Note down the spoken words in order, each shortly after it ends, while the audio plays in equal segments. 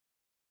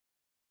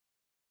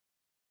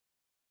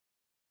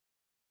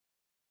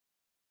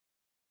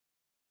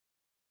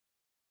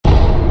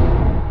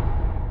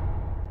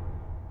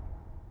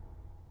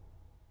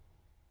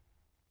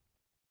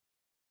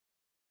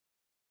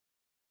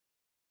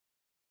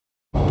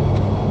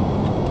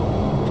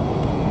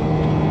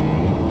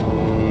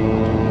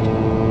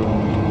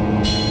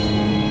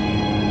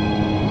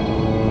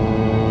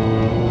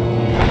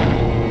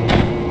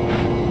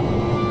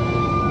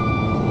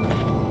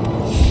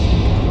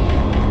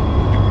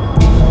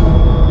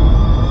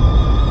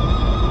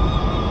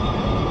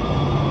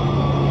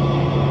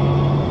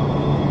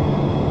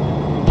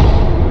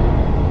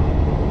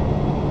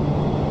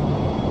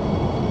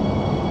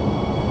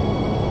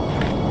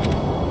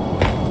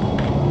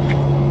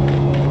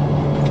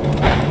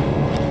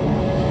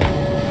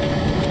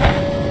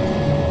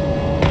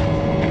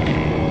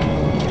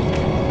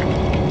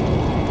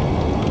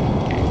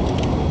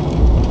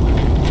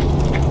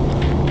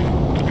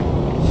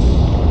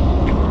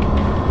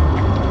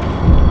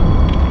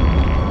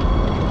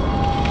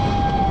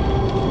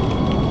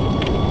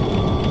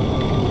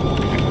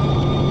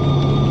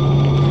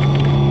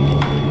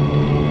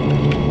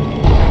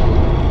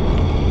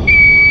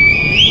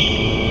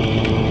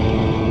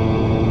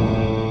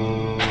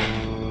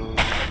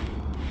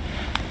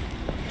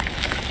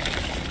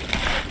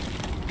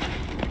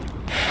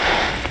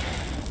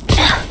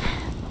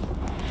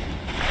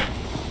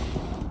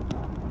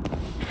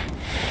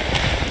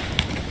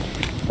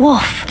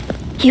Wolf,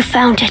 you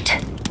found it.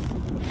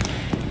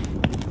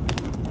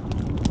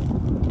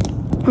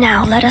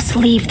 Now let us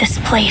leave this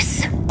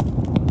place.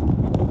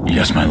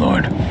 Yes, my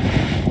lord.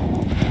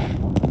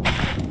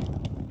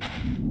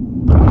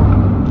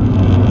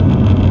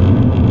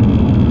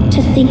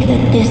 To think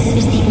that this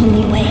is the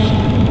only way,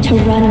 to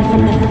run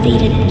from the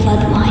fated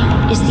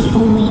bloodline, is the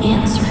only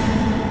answer.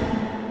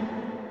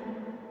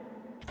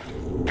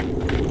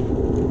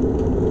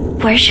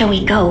 Where shall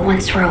we go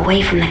once we're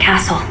away from the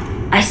castle?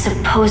 I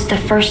suppose the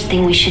first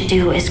thing we should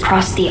do is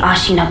cross the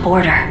Ashina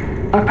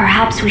border. Or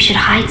perhaps we should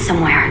hide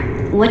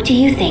somewhere. What do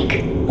you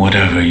think?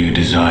 Whatever you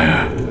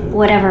desire.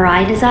 Whatever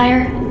I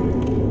desire?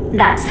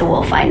 That's the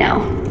wolf I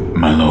know.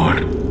 My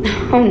lord.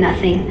 Oh,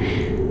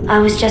 nothing. I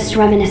was just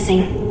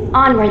reminiscing.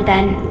 Onward,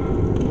 then.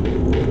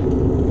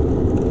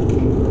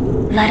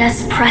 Let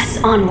us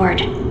press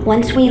onward.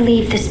 Once we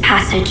leave this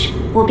passage,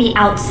 we'll be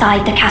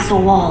outside the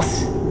castle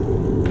walls.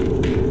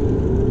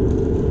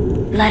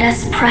 Let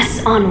us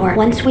press onward.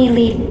 Once we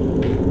leave...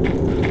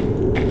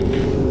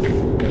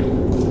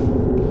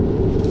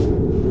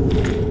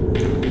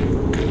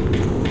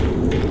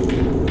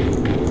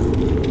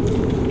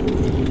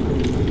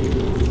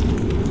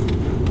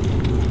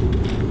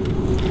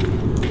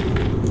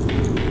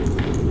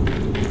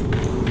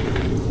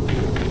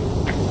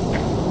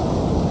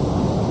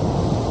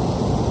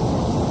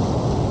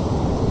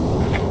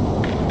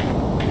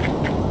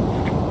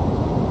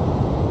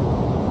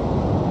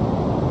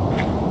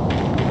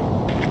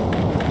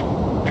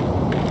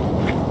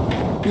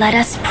 Let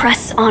us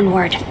press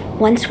onward.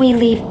 Once we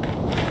leave...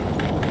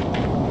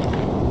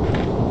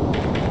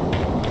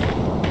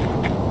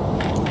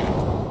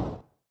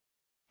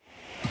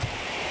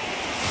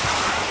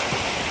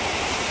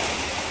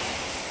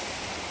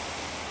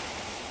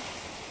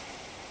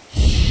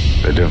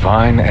 The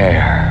divine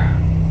heir.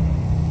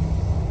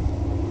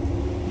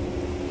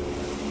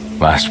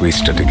 Last we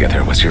stood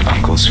together was your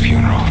uncle's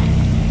funeral.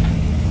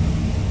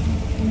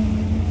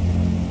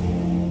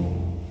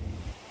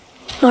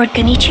 Lord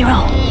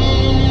Genichiro.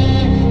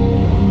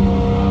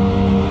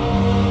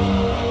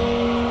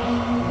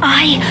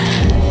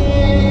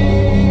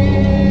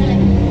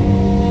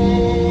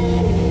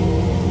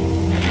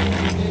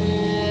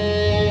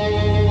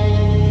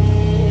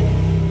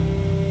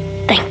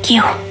 Thank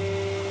you.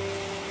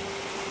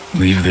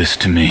 Leave this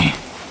to me.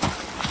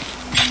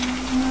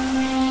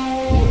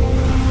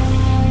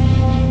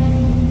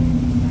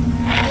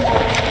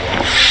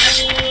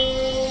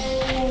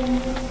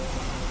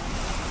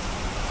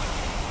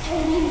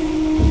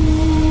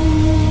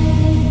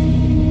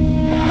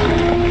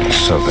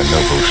 So the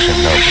noble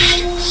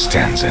shinobi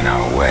stands in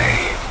our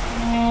way.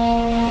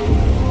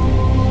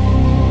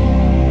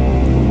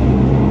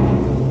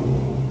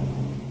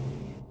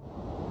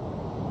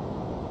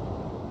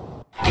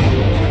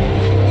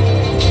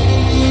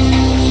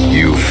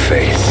 You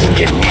face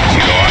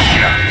Genichiro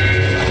Ashina.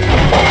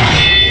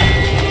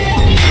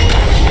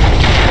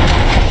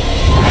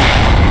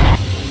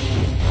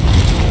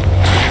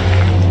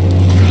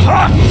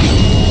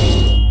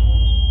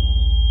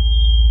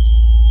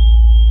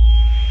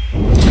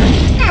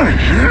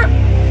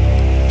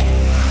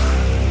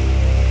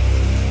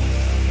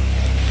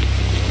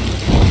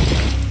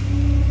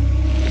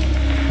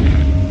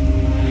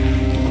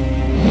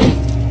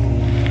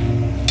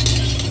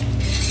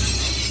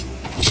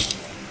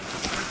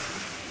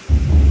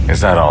 Is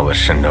that all the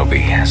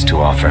shinobi has to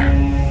offer?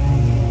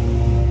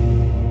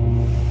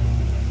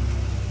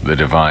 The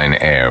divine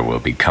heir will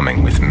be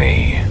coming with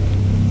me.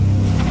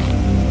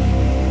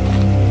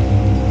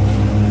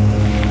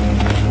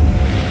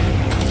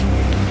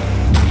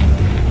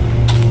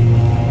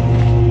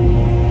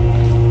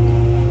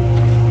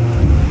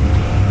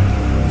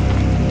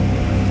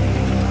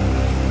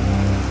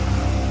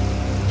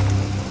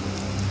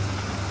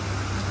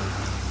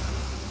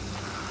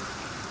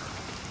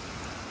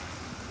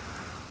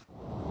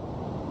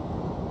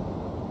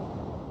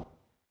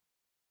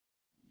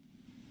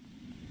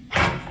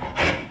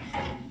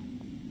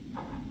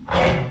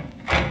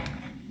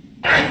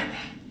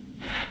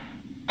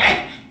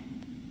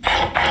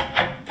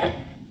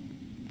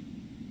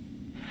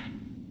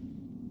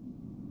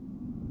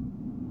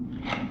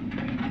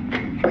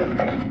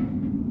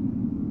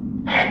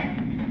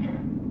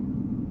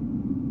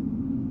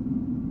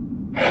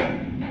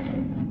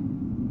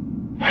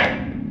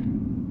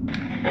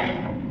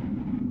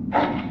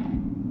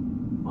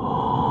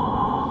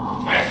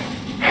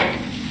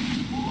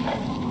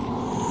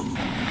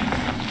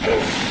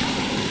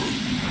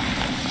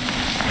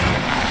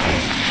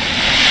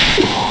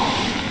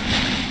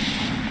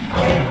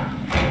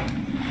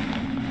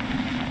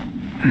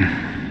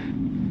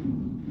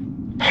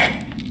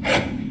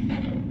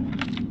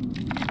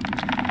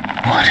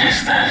 What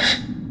is this?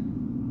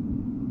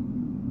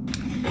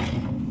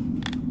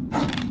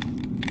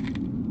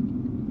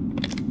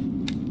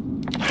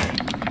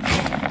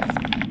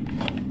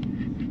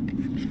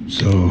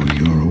 So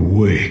you're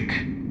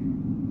awake.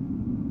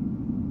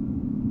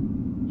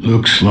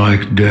 Looks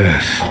like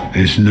death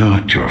is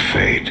not your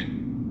fate,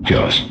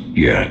 just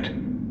yet.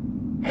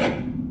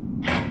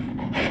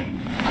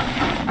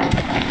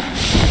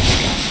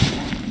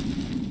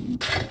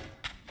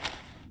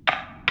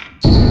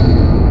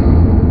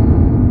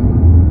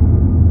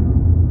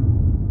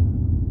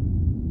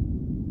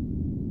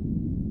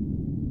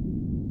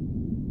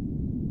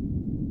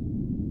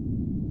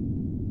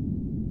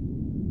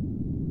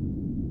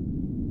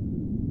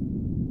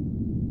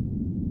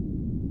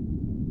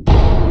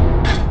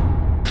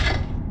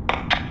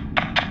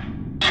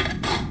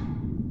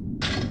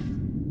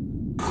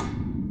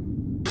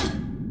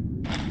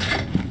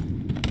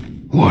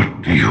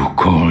 What do you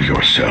call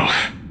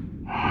yourself?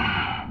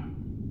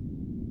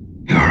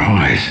 Your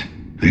eyes.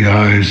 The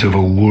eyes of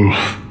a wolf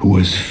who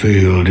has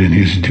failed in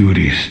his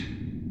duties.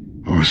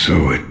 Or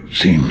so it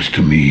seems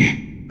to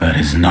me. That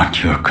is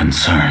not your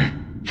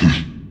concern.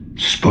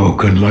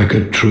 Spoken like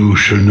a true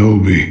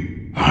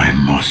shinobi. I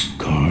must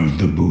carve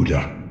the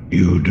Buddha.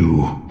 You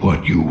do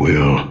what you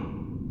will.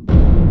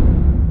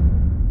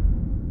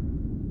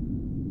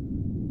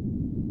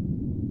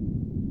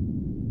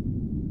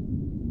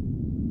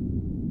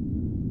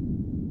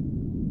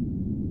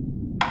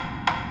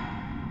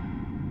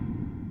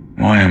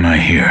 Why am I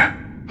here?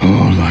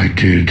 All I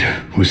did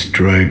was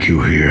drag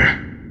you here.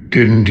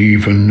 Didn't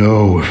even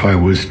know if I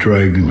was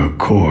dragging a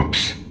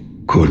corpse.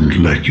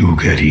 Couldn't let you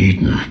get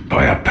eaten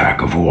by a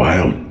pack of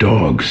wild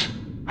dogs.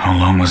 How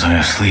long was I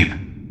asleep?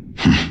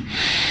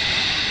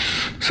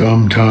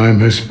 Some time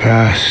has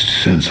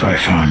passed since I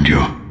found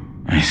you.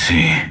 I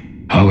see.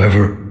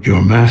 However,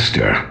 your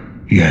master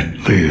yet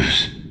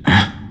lives.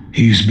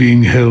 He's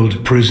being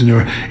held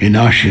prisoner in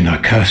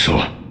Ashina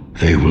Castle.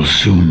 They will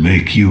soon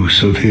make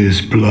use of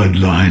his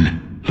bloodline.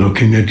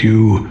 Looking at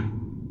you,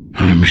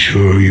 I'm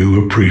sure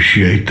you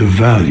appreciate the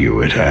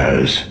value it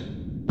has.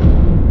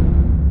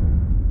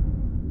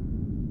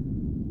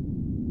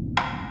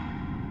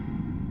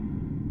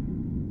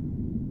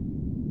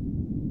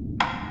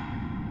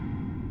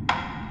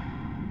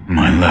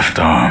 My left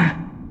arm.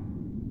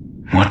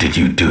 What did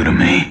you do to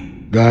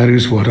me? That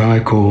is what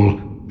I call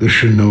the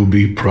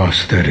shinobi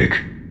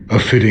prosthetic. A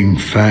fitting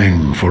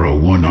fang for a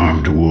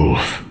one-armed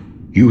wolf.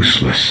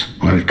 Useless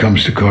when it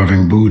comes to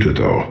carving Buddha,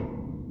 though.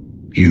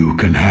 You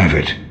can have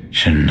it.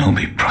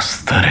 Shinobi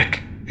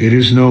prosthetic. It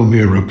is no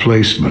mere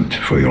replacement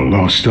for your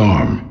lost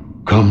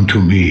arm. Come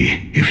to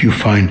me if you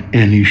find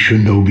any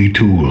shinobi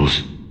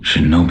tools.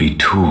 Shinobi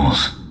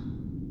tools.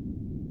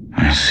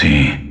 I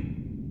see.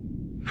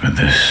 For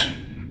this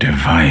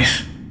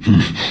device.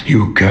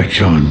 You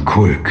catch on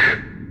quick.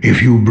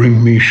 If you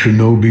bring me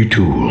shinobi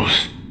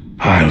tools,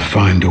 I'll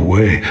find a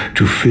way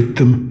to fit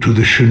them to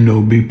the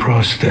shinobi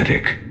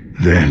prosthetic.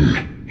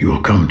 Then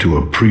you'll come to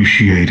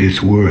appreciate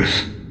its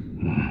worth.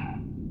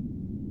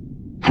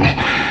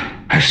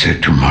 I've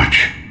said too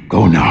much.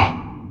 Go now.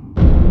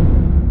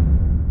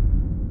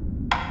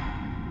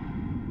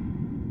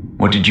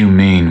 What did you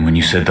mean when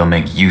you said they'll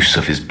make use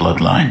of his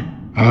bloodline?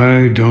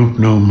 I don't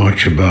know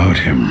much about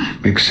him,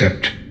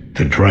 except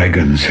the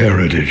dragon's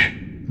heritage.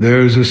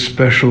 There's a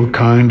special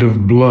kind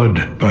of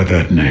blood by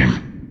that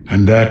name,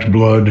 and that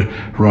blood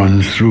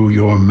runs through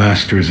your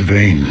master's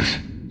veins.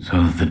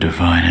 So the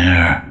divine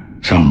heir.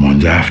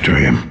 Someone's after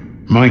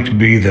him. Might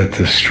be that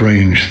the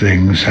strange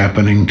things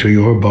happening to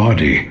your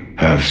body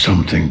have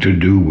something to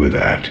do with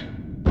that.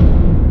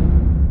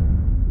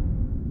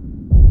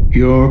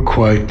 You're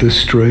quite the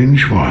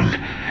strange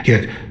one,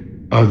 yet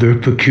other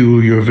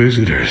peculiar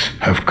visitors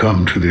have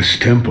come to this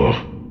temple.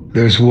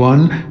 There's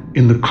one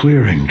in the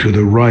clearing to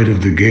the right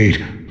of the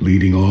gate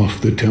leading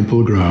off the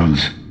temple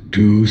grounds.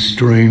 Two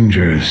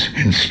strangers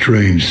in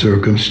strange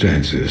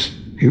circumstances.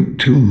 You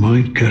two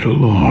might get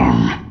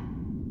along.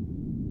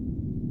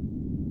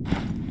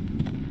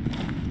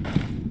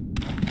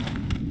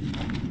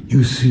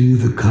 You see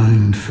the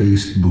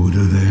kind-faced Buddha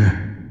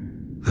there?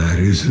 That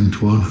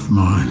isn't one of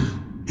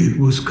mine. It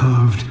was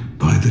carved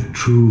by the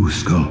true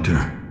sculptor.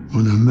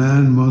 When a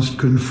man must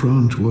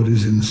confront what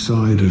is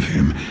inside of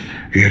him,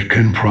 it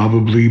can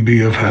probably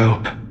be of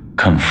help.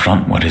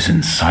 Confront what is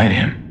inside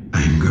him?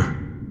 Anger,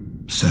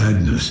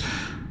 sadness,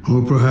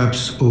 or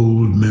perhaps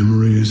old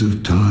memories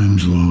of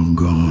times long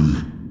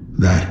gone.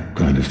 That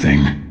kind of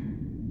thing.